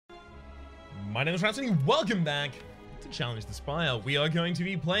My name is Rhapsody. Welcome back to Challenge the Spire. We are going to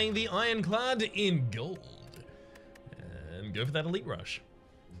be playing the Ironclad in gold. And go for that elite rush.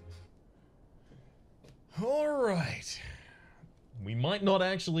 Alright. We might not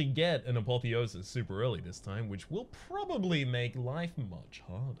actually get an apotheosis super early this time, which will probably make life much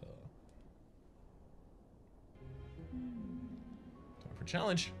harder. Time for a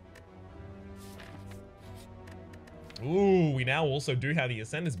challenge. Ooh, we now also do have the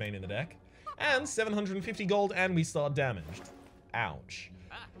Ascender's Bane in the deck. And 750 gold, and we start damaged. Ouch.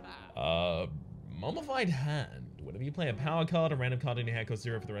 Mummified Hand. Whenever you play a power card, a random card in your hand costs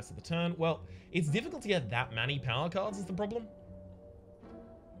 0 for the rest of the turn. Well, it's difficult to get that many power cards is the problem.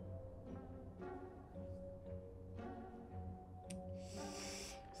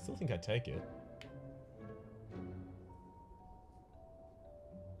 Still think I'd take it.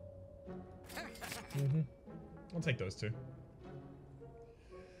 I'll take those two.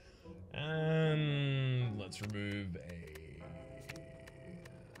 And let's remove a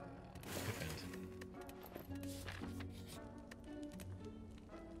defend.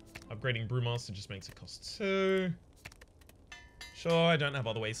 Upgrading Brewmaster just makes it cost 2. Sure, I don't have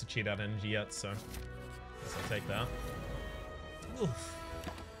other ways to cheat out energy yet, so I guess I'll take that. Oof.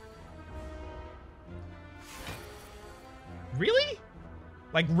 Really?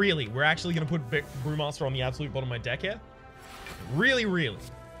 Like, really? We're actually going to put Brewmaster on the absolute bottom of my deck here? Really, really?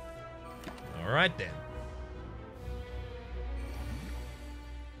 Alright then.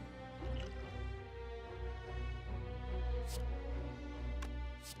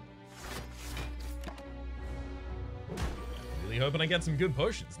 Really hoping I get some good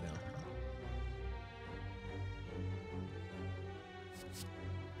potions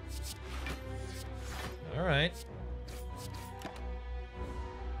now. Alright.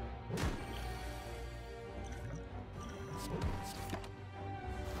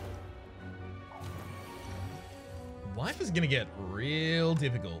 Life is gonna get real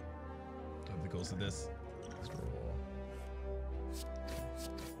difficult over the course of this.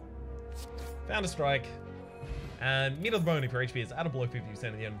 Found a strike. And meat of the bone, if your HP is at or below 50%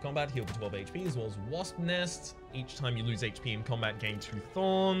 at the end of combat, heal for 12 HP, as well as Wasp Nest. Each time you lose HP in combat, gain 2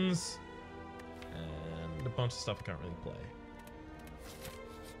 thorns. And a bunch of stuff I can't really play.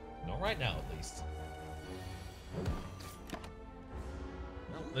 Not right now, at least.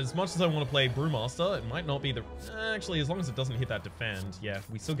 As much as I want to play Brewmaster, it might not be the... Actually, as long as it doesn't hit that defend, yeah,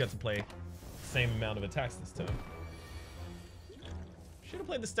 we still get to play the same amount of attacks this turn. Should have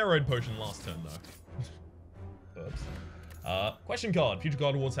played the Steroid Potion last turn, though. Oops. Question card. Future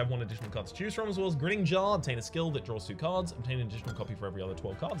card awards have 1 additional card to choose from, as well as Grinning Jar. Obtain a skill that draws 2 cards. Obtain an additional copy for every other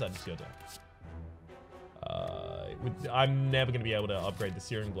 12 cards added to your deck. I'm never going to be able to upgrade the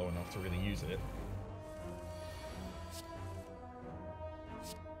Searing Glow enough to really use it.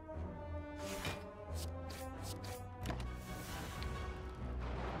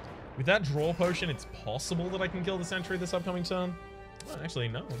 With that draw potion, it's possible that I can kill the sentry this upcoming turn. Well, actually,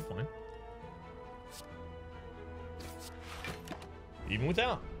 no, I'm fine. Even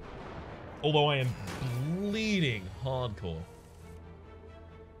without. Although I am bleeding hardcore.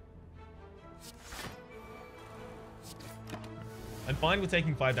 I'm fine with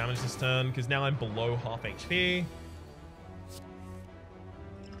taking 5 damage this turn, because now I'm below half HP.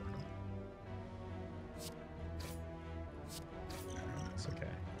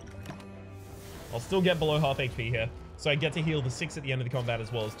 I'll still get below half HP here. So I get to heal the 6 at the end of the combat as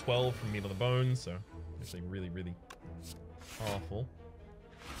well as 12 from Meat on the Bone. So actually really, really powerful.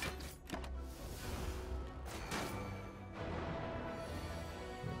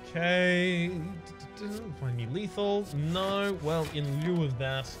 Okay. Find me lethal. No. Well, in lieu of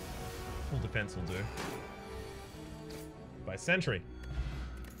that, full defense will do. By Sentry.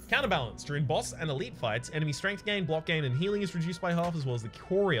 Counterbalance. During boss and elite fights, enemy strength gain, block gain, and healing is reduced by half, as well as the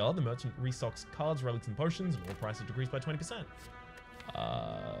Courier. The merchant restocks cards, relics, and potions, and all prices decreased by 20%.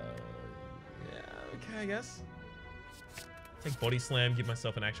 Yeah, okay, I guess. Take Body Slam, give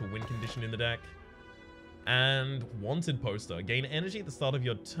myself an actual win condition in the deck. And Wanted Poster. Gain energy at the start of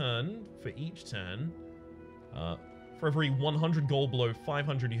your turn for each turn. For every 100 gold below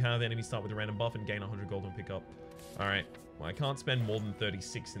 500 you have, enemies start with a random buff and gain 100 gold and pick up. Alright. Well, I can't spend more than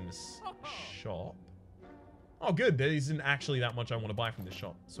 36 in this shop. Oh, good. There isn't actually that much I want to buy from this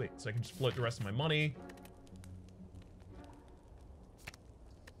shop. Sweet. So I can just float the rest of my money.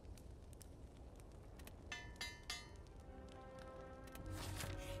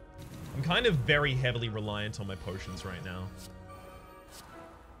 I'm kind of very heavily reliant on my potions right now.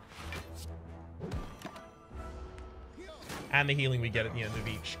 And the healing we get at the end of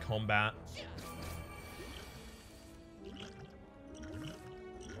each combat.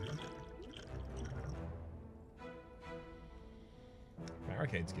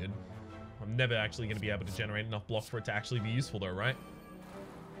 Barricade's good. I'm never actually going to be able to generate enough block for it to actually be useful though, right?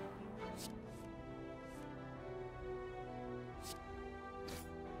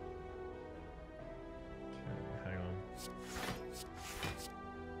 Okay, hang on.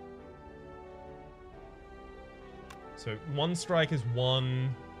 So one strike is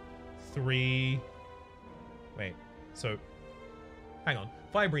 1, 3... Wait, so... Hang on.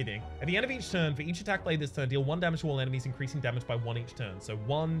 Fire breathing. At the end of each turn, for each attack played this turn, deal 1 damage to all enemies, increasing damage by 1 each turn. So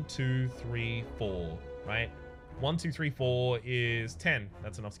 1, 2, 3, 4, right? 1, 2, 3, 4 is 10.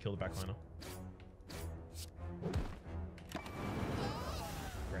 That's enough to kill the backliner.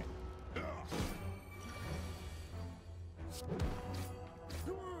 Great.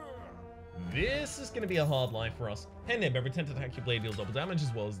 This is going to be a hard life for us. Hendib, every 10th attack you play deals double damage,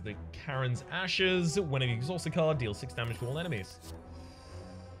 as well as the Karen's Ashes. Whenever you exhaust a card, deal 6 damage to all enemies.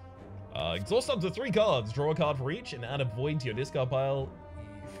 Exhaust up to 3 cards. Draw a card for each and add a void to your discard pile.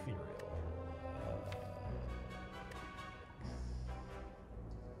 Ethereal.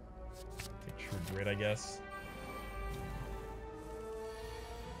 Take True Grit, I guess.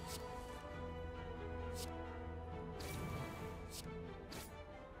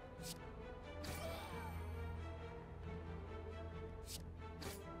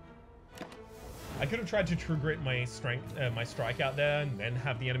 I could have tried to True Grit my strength, my strike out there and then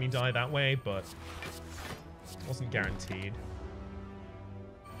have the enemy die that way, but it wasn't guaranteed.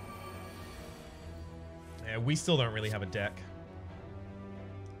 Yeah, we still don't really have a deck.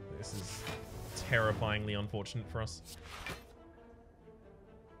 This is terrifyingly unfortunate for us.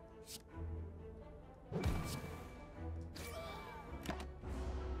 I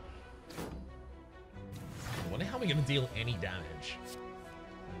wonder how we're going to deal any damage.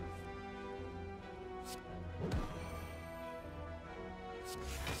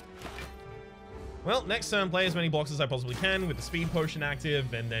 Well, next turn, play as many blocks as I possibly can with the speed potion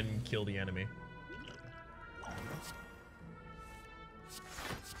active, and then kill the enemy.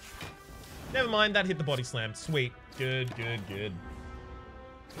 Never mind, that hit the body slam. Sweet. Good, good, good.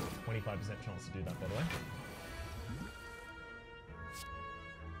 25% chance to do that, by the way.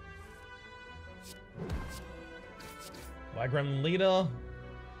 Diagram leader.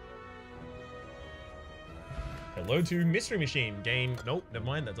 Hello to Mystery Machine. Gain... Nope, never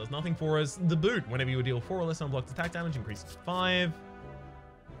mind. That does nothing for us. The Boot. Whenever you deal 4 or less unblocked attack damage, increases to 5.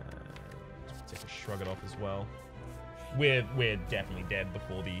 Just take a Shrug It Off as well. We're definitely dead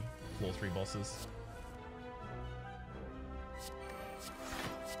before the floor 3 bosses.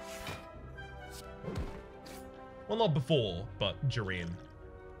 Well, not before, but during.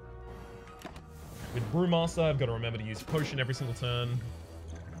 With Brewmaster, I've got to remember to use Potion every single turn.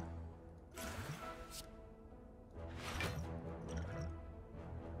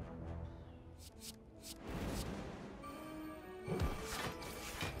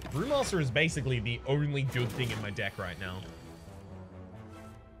 Brewmaster is basically the only good thing in my deck right now.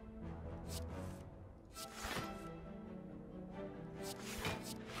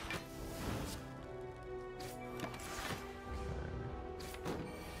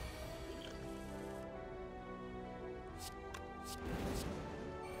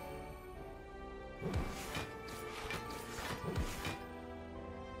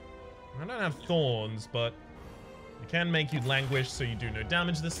 I don't have thorns, but I can make you languish so you do no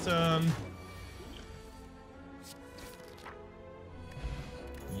damage this turn.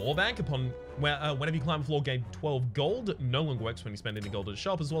 More bank upon whenever you climb a floor, gain 12 gold. No longer works when you spend any gold at a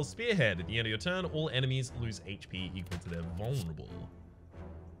shop, as well as Spearhead. At the end of your turn, all enemies lose HP equal to their vulnerable.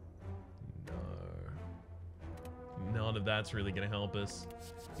 No. None of that's really going to help us.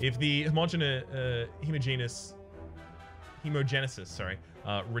 If the homogenesis,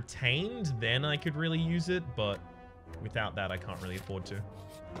 retained, then I could really use it, but without that, I can't really afford to.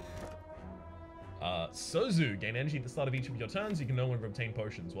 Sozu, gain energy at the start of each of your turns. You can no longer obtain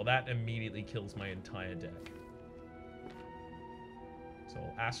potions. Well, that immediately kills my entire deck. So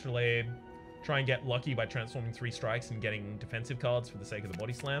Astrolabe, try and get lucky by transforming 3 strikes and getting defensive cards for the sake of the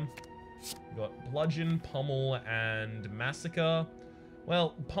body slam. We've got Bludgeon, Pummel, and Massacre.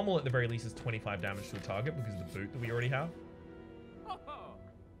 Well, Pummel at the very least is 25 damage to a target because of the boot that we already have.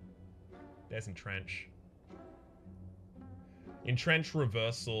 There's Entrench. Entrench,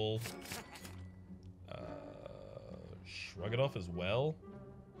 Reversal. Shrug It Off as well.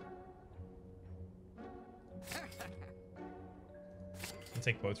 I'll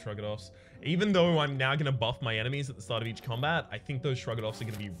take both Shrug It Offs. Even though I'm now going to buff my enemies at the start of each combat, I think those Shrug It Offs are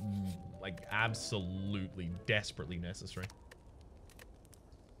going to be, like, absolutely, desperately necessary.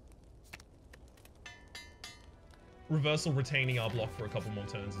 Reversal retaining our block for a couple more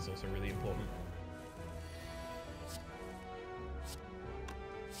turns is also really important.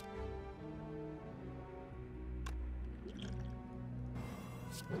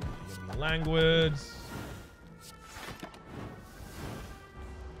 Languid.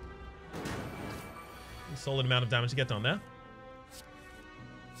 Solid amount of damage to get done there.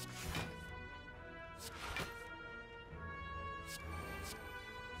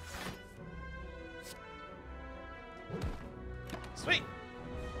 Sweet.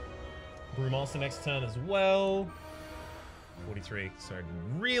 Brewmaster next turn as well. 43. So I'd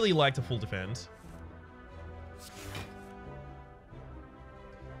really like to full defend.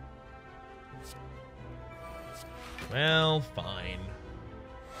 Well, fine.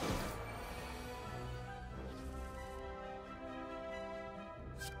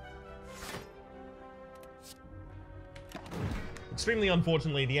 Extremely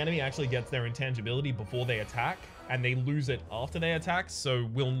unfortunately, the enemy actually gets their intangibility before they attack, and they lose it after they attack, so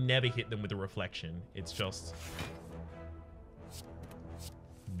we'll never hit them with a reflection. It's just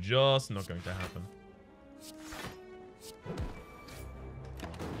not going to happen.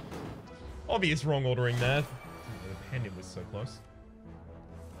 Obvious wrong ordering there. The pendant was so close.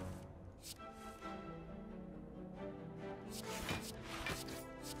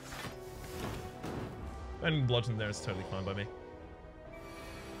 And bludgeon there is totally fine by me.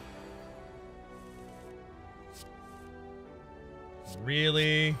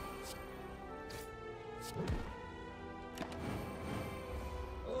 Really?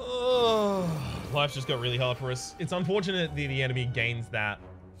 Oh, life just got really hard for us. It's unfortunate that the enemy gains that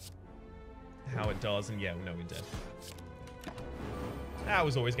how it does, and yeah, no, it did. That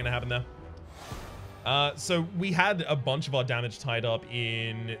was always going to happen there. So we had a bunch of our damage tied up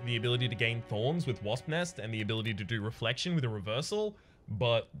in the ability to gain Thorns with Wasp Nest and the ability to do Reflection with a Reversal,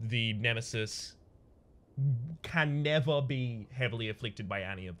 but the Nemesis can never be heavily afflicted by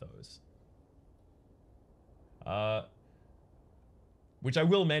any of those. Which I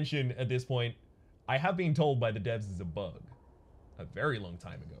will mention at this point, I have been told by the devs is a bug a very long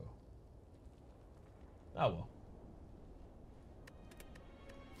time ago. Oh well.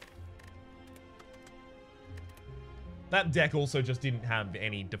 That deck also just didn't have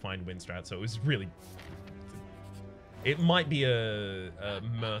any defined win strat, so it was really... It might be a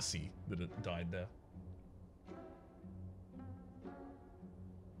mercy that it died there.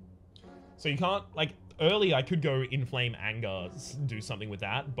 So you can't, like, early I could go Inflame Anger, do something with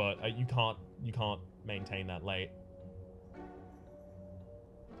that, but you can't maintain that late.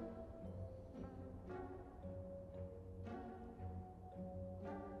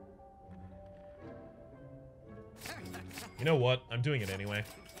 You know what? I'm doing it anyway.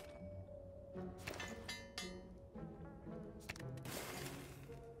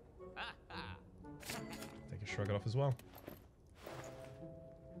 Take a shrug it off as well.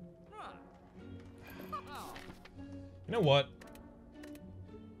 You know what?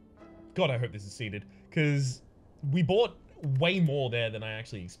 God, I hope this is seeded. Because we bought way more there than I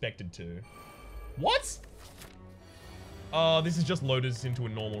actually expected to. What? This is just loaded us into a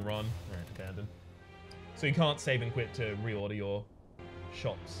normal run. Alright, abandoned. So you can't save and quit to reorder your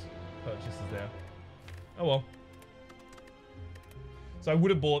shops purchases there. Oh well. So I would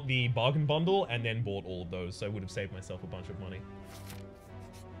have bought the bargain bundle and then bought all of those. So I would have saved myself a bunch of money.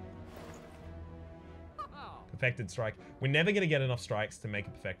 Perfected Strike. We're never going to get enough strikes to make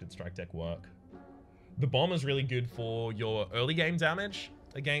a Perfected Strike deck work. The bomb is really good for your early game damage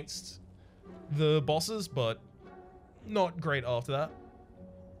against the bosses, but not great after that.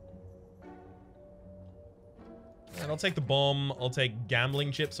 And I'll take the bomb. I'll take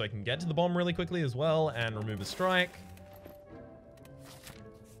Gambling Chip so I can get to the bomb really quickly as well and remove a strike.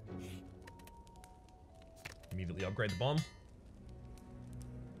 Immediately upgrade the bomb.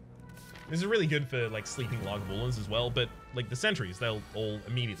 This is really good for, like, sleeping Lagavulins as well, but, like, the sentries, they'll all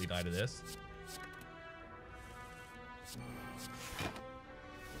immediately die to this.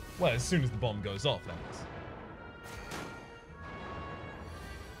 Well, as soon as the bomb goes off, that is.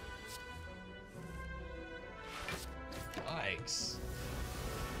 Yikes.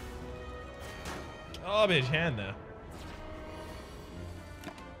 Garbage hand there.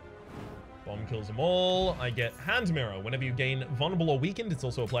 Bomb kills them all. I get Hand Mirror. Whenever you gain vulnerable or weakened, it's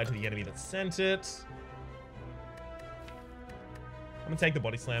also applied to the enemy that sent it. I'm gonna take the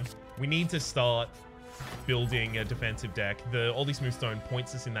Body Slam. We need to start building a defensive deck. The Oldie Smoothstone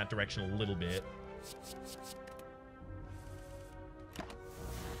points us in that direction a little bit.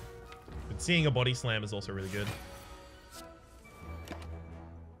 But seeing a Body Slam is also really good.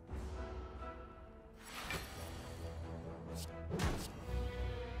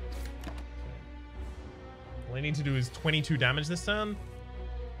 All I need to do is 22 damage this turn.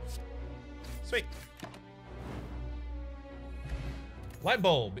 Sweet. Light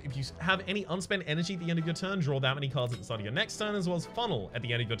bulb. If you have any unspent energy at the end of your turn, draw that many cards at the start of your next turn, as well as funnel. At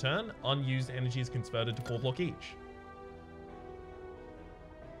the end of your turn, unused energy is converted to 4 block each.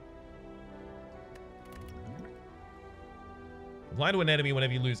 Apply to an enemy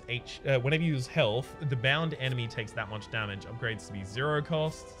whenever you lose whenever you lose health, the bound enemy takes that much damage. Upgrades to be 0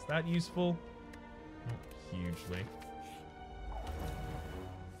 cost. Is that useful? Not hugely.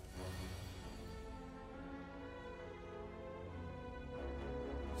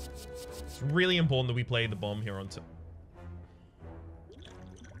 It's really important that we play the bomb here on turn.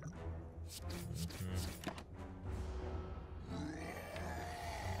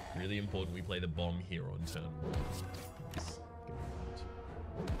 Really important we play the bomb here on turn 1.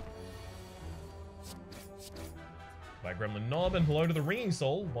 By Gremlin Knob and hello to the Ringing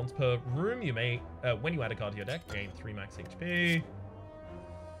Soul. Once per room, you may, when you add a card to your deck, gain 3 max HP.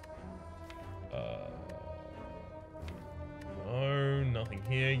 No, nothing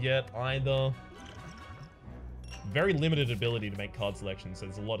here yet either. Very limited ability to make card selections, so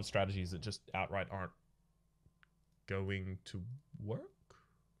there's a lot of strategies that just outright aren't going to work.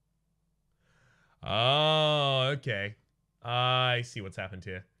 Oh, okay. I see what's happened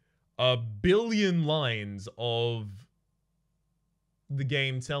here. A billion lines of the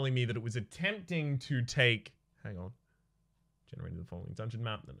game telling me that it was attempting to take... Hang on. Generated the following dungeon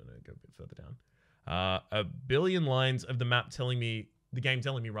map. No, go a bit further down. A billion lines of the map telling me... The game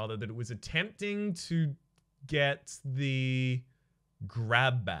telling me, rather, that it was attempting to get the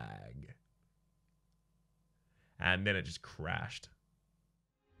grab bag. And then it just crashed.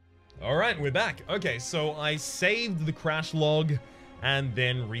 Alright, we're back. Okay, so I saved the crash log and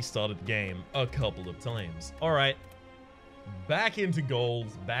then restarted the game a couple of times. Alright. Back into gold,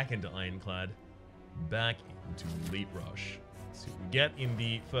 back into Ironclad, back into Elite Rush. Let's see what we get in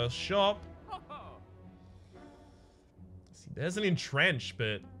the first shop. See, there's an Entrench,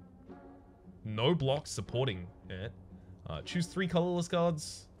 but no blocks supporting it. Choose 3 colorless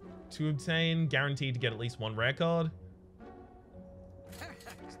cards to obtain, guaranteed to get at least 1 rare card.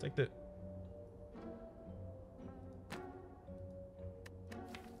 Let's take the...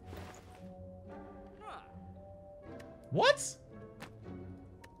 What?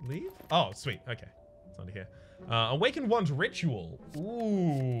 Leave? Oh, sweet. Okay. It's under here. Awakened One's Ritual.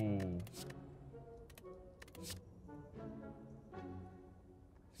 Ooh.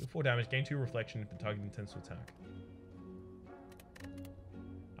 4 damage. Gain 2 reflection if the target intends to attack.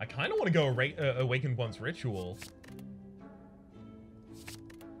 I kind of want to go Awakened One's Ritual.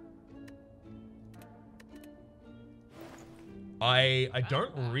 I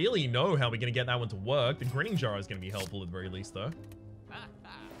don't really know how we're going to get that one to work. The Grinning Jar is going to be helpful at the very least, though.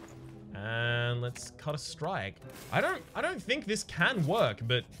 And let's cut a strike. I don't think this can work,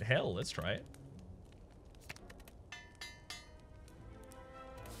 but hell, let's try it.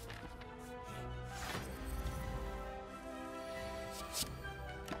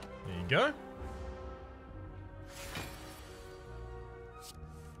 There you go.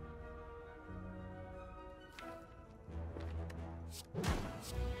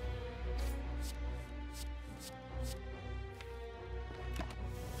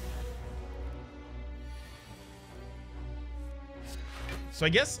 So I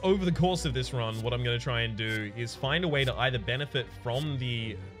guess over the course of this run, what I'm going to try and do is find a way to either benefit from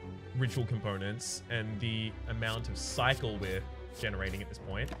the ritual components and the amount of cycle we're generating at this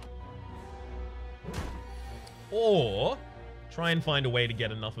point, or try and find a way to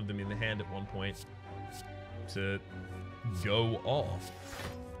get enough of them in the hand at one point to go off.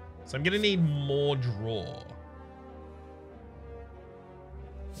 So I'm going to need more draw.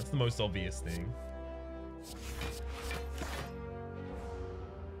 That's the most obvious thing.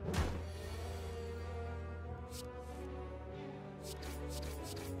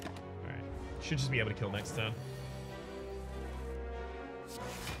 Should just be able to kill next turn.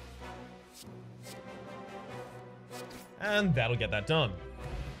 And that'll get that done.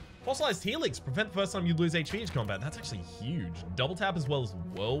 Fossilized Helix. Prevent the first time you lose HP each combat. That's actually huge. Double tap as well as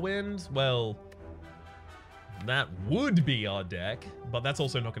Whirlwind. Well, that would be our deck, but that's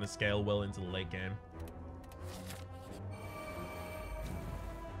also not going to scale well into the late game.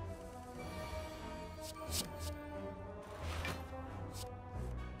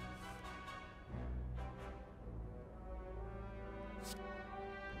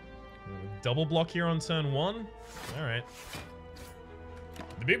 Double block here on turn 1. All right.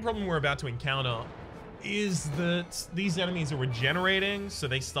 The big problem we're about to encounter is that these enemies are regenerating, so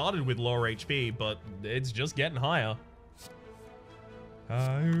they started with lower HP, but it's just getting higher.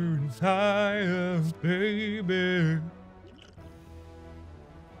 Higher and higher, baby.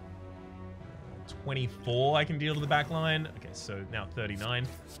 24 I can deal to the back line. Okay, so now 39.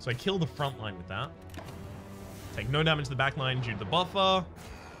 So I kill the front line with that. Take no damage to the back line due to the buffer.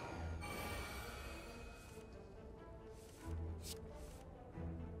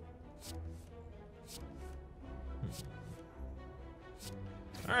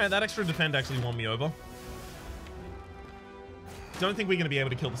 Alright, that extra defend actually won me over. Don't think we're going to be able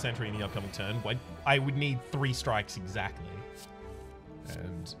to kill the sentry in the upcoming turn. I would need 3 strikes exactly.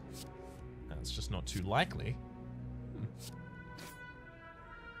 And that's just not too likely.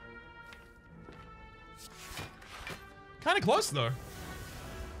 Kind of close, though.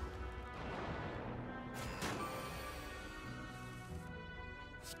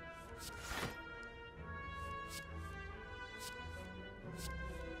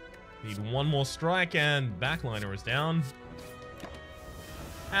 Need one more strike, and backliner is down.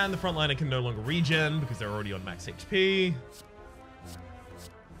 And the frontliner can no longer regen because they're already on max HP.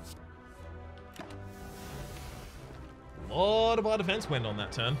 A lot of our defense went on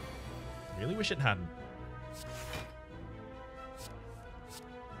that turn. Really wish it hadn't.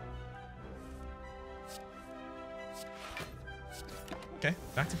 Okay,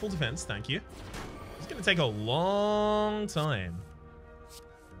 back to full defense, thank you. It's gonna take a long time.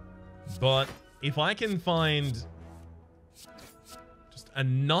 But if I can find just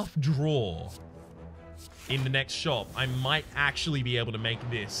enough draw in the next shop, I might actually be able to make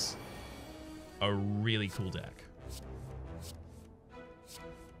this a really cool deck.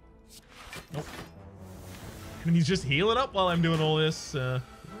 Nope. Enemies just healing up while I'm doing all this.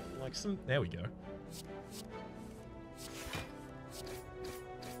 Like some... There we go.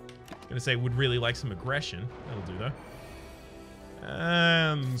 Gonna say would really like some aggression. That'll do though.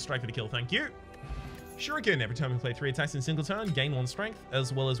 Strike for the kill, thank you. Shuriken, every time you play 3 attacks in a single turn, gain 1 strength,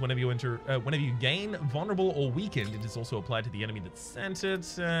 as well as whenever you gain vulnerable or weakened, it is also applied to the enemy that sent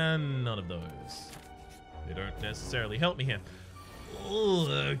it, and none of those. They don't necessarily help me here. Ooh,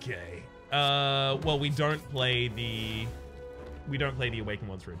 okay. Well, we don't play the Awakened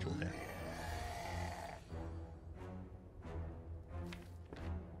One's Ritual here.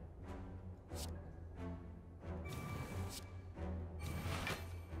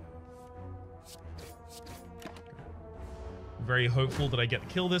 Very hopeful that I get the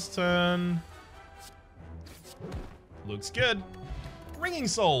kill this turn. Looks good. Ringing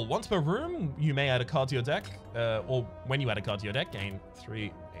Soul. Once per room, you may add a card to your deck. Or when you add a card to your deck, gain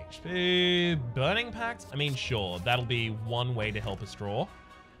 3 HP. Burning Pact? I mean, sure. That'll be one way to help us draw.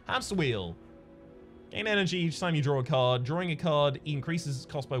 Hamster Wheel. Gain energy each time you draw a card. Drawing a card increases its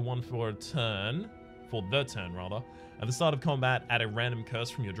cost by 1 for a turn. For the turn, rather. At the start of combat, add a random curse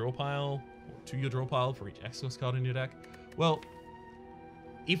from your draw pile. Or to your draw pile for each Exos card in your deck. Well,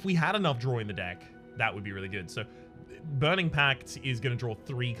 if we had enough draw in the deck, that would be really good. So, Burning Pact is going to draw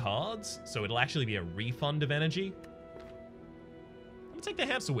 3 cards, so it'll actually be a refund of energy. I'm going to take the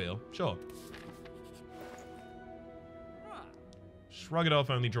Hamster Wheel, sure. Shrug It Off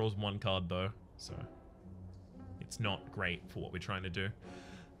only draws 1 card, though, so it's not great for what we're trying to do.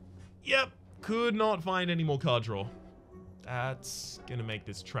 Yep, could not find any more card draw. That's going to make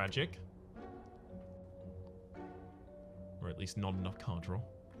this tragic. Or at least not enough card draw.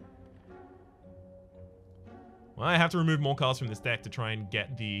 Well, I have to remove more cards from this deck to try and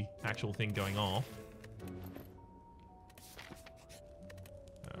get the actual thing going off.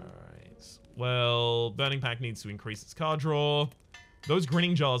 Alright. Well, Burning Pact needs to increase its card draw. Those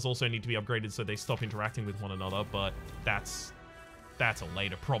Grinning Jars also need to be upgraded so they stop interacting with one another, but that's a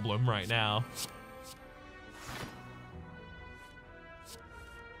later problem right now.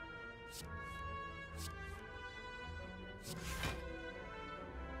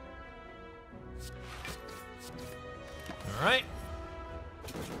 Alright.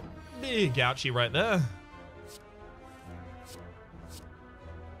 Big ouchie right there.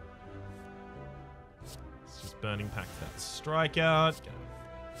 It's just Burning Pact that strikeout. Get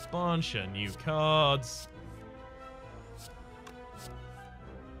a bunch of new cards.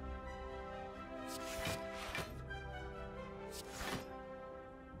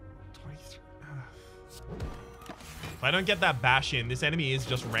 If I don't get that bash in, this enemy is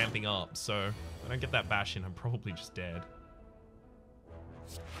just ramping up, so if I don't get that bash in, I'm probably just dead.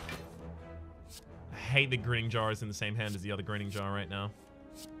 I hate that Grinning Jar is in the same hand as the other Grinning Jar right now.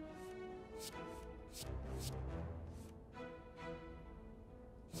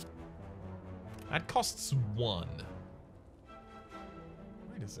 That costs 1.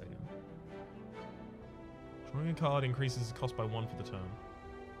 Wait a second. Drawing a card increases the cost by 1 for the turn.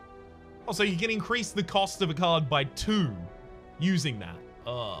 Oh, so you can increase the cost of a card by 2 using that.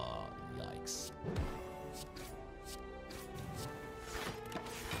 Oh, yikes.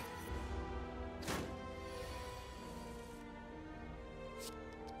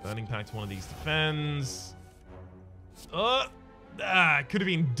 Burning Pact, one of these defends. Could have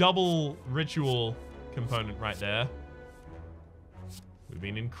been double ritual component right there. Would have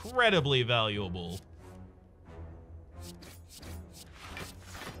been incredibly valuable.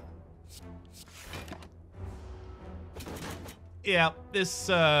 Yeah, this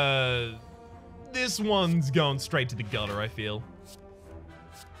one's going straight to the gutter, I feel.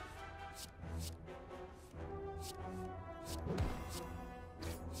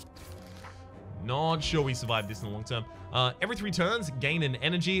 Not sure we survive this in the long term. Every 3 turns, gain an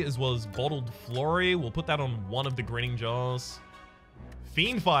energy as well as bottled flurry. We'll put that on one of the grinning jars.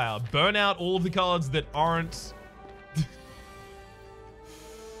 Fiendfire, burn out all of the cards that aren't...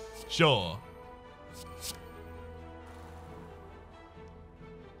 Sure.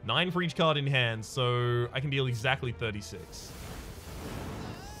 9 for each card in hand, so I can deal exactly 36.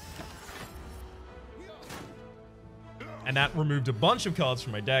 And that removed a bunch of cards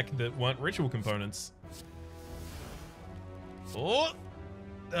from my deck that weren't ritual components. Oh!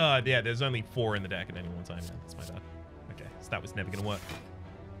 Yeah, there's only 4 in the deck at any one time. Yeah, that's my bad. Okay, so that was never going to work.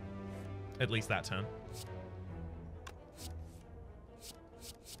 At least that turn.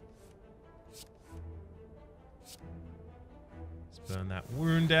 Let's burn that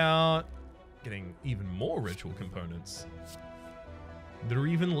wound out. Getting even more ritual components that are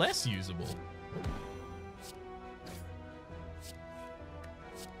even less usable.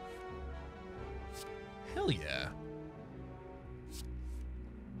 Hell yeah.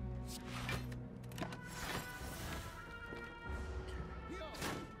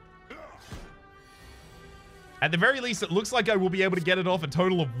 At the very least, it looks like I will be able to get it off a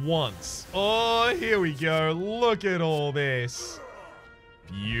total of once. Oh, here we go. Look at all this.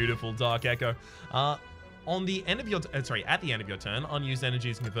 Beautiful Dark Echo. On the end of your, at the end of your turn, unused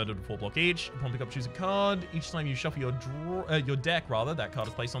energy is converted to 4 block each. Upon pickup, choose a card. Each time you shuffle your deck, rather, that card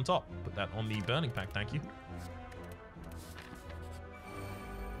is placed on top. Put that on the Burning Pact, thank you.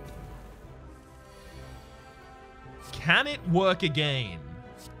 Can it work again?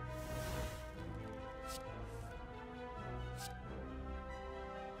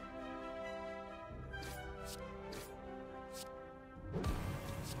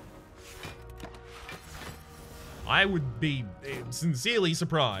 I would be sincerely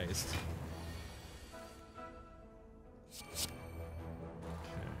surprised. Okay,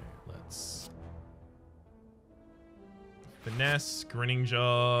 let's... Finesse, Grinning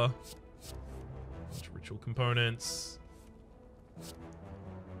Jar. Bunch of ritual components.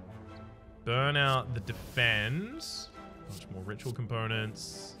 Burn out the defend. Bunch more ritual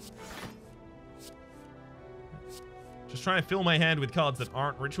components. Just trying to fill my hand with cards that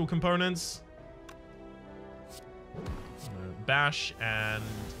aren't ritual components. Bash and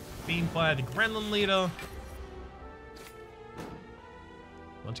Fiendfire, the Gremlin Leader.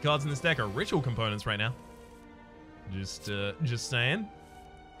 Bunch of cards in this deck are ritual components right now. Just saying.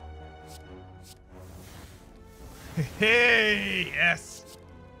 Hey, yes.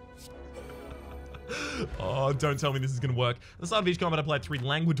 Oh, don't tell me this is gonna work. At the start of each combat, apply 3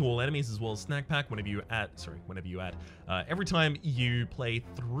 language to all enemies as well as snack pack whenever you add. Every time you play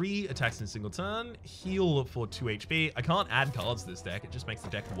 3 attacks in a single turn, heal for 2 HP. I can't add cards to this deck. It just makes the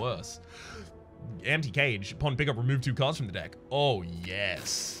deck worse. Empty Cage. Upon pickup, remove 2 cards from the deck. Oh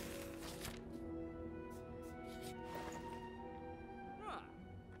yes.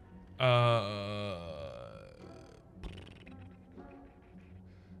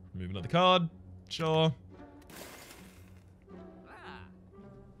 Remove another card. Sure.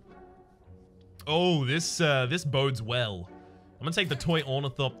 Oh, this bodes well. I'm gonna take the Toy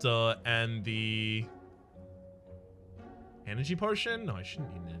Ornithopter and the Energy Potion. No, I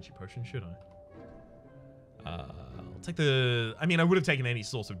shouldn't need an Energy Potion, should I? I'll take the... I mean, I would have taken any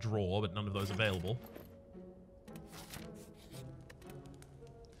source of draw, but none of those available.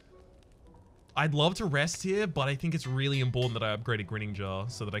 I'd love to rest here, but I think it's really important that I upgrade a Grinning Jar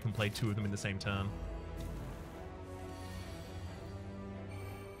so that I can play 2 of them in the same turn.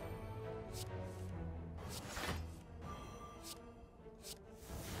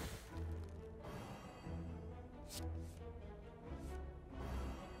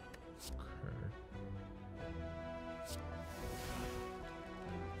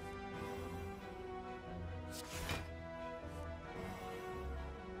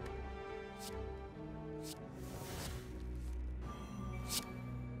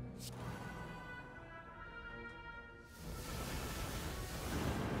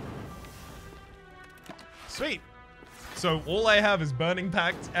 Sweet. So all I have is Burning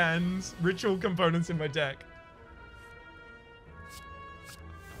Pact and ritual components in my deck.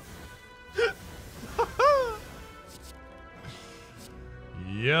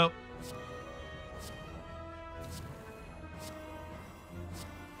 Yep.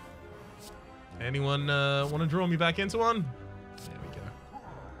 Anyone want to draw me back into one? There we go.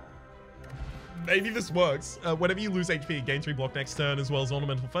 Maybe this works. Whenever you lose HP, gain 3 block next turn, as well as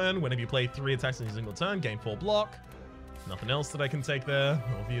Ornamental Fern. Whenever you play 3 attacks in a single turn, gain 4 block. Nothing else that I can take there,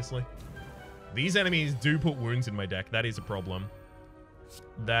 obviously. These enemies do put wounds in my deck. That is a problem.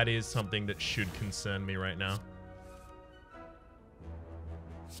 That is something that should concern me right now.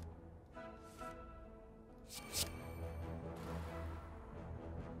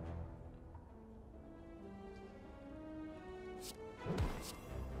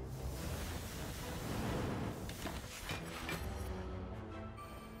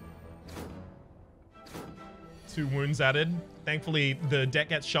 Two wounds added. Thankfully, the deck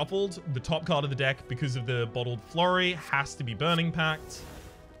gets shuffled. The top card of the deck, because of the Bottled Flurry, has to be Burning Pact.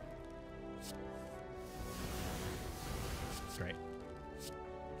 Great.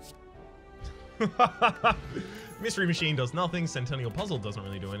 Mystery Machine does nothing. Centennial Puzzle doesn't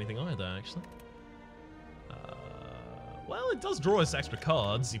really do anything either, actually. Well, it does draw us extra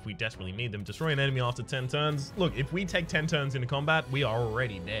cards if we desperately need them. Destroy an enemy after 10 turns. Look, if we take 10 turns into combat, we are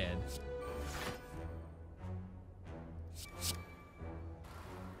already dead.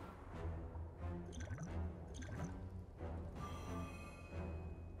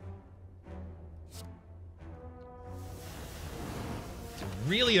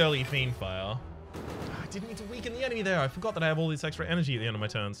 Really early Fiend Fire. I didn't need to weaken the enemy there. I forgot that I have all this extra energy at the end of my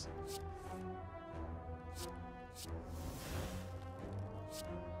turns.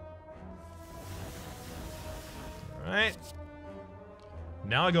 Alright.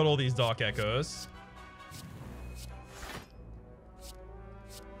 Now I got all these Dark Echoes.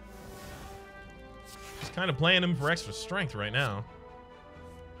 Just kind of playing them for extra strength right now.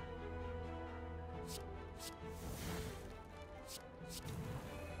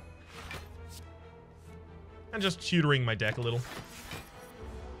 And just tutoring my deck a little.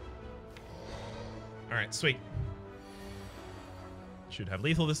 Alright, sweet. Should have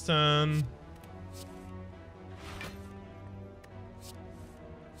lethal this turn.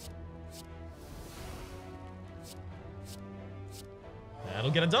 That'll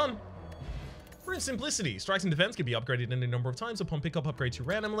get it done. For simplicity, strikes and defense can be upgraded any number of times upon pickup, upgrade to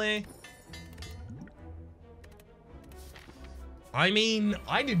randomly. I mean,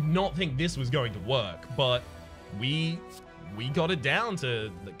 I did not think this was going to work, but we got it down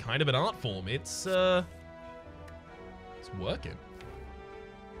to kind of an art form. It's working.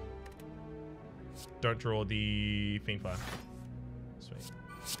 Don't draw the Fiend Fire. Sweet.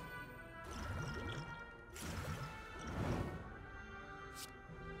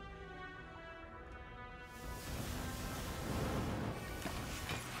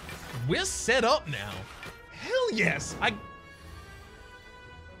 We're set up now. Hell yes.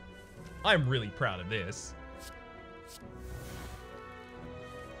 I'm really proud of this.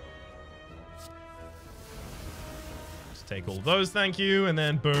 Just take all those, thank you, and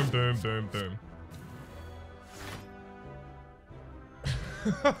then boom, boom, boom, boom.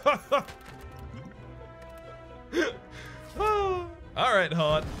 Alright,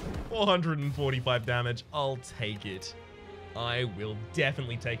 Heart. 445 damage. I'll take it. I will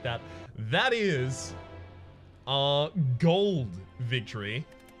definitely take that. That is our gold victory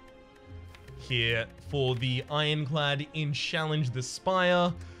here for the Ironclad in Challenge the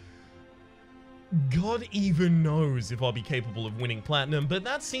Spire. God even knows if I'll be capable of winning Platinum, but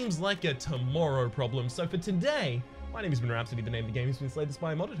that seems like a tomorrow problem. So for today, my name has been Rhapsody, the name of the game has been Slay the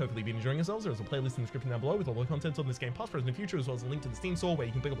Spire modded. Hopefully you've been enjoying yourselves. There's a playlist in the description down below with all the contents on this game, past, present, and future, as well as a link to the Steam store where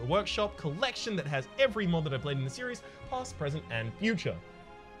you can pick up the workshop collection that has every mod that I've played in the series, past, present, and future.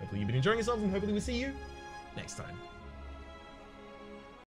 Hopefully you've been enjoying yourselves, and hopefully we'll see you next time.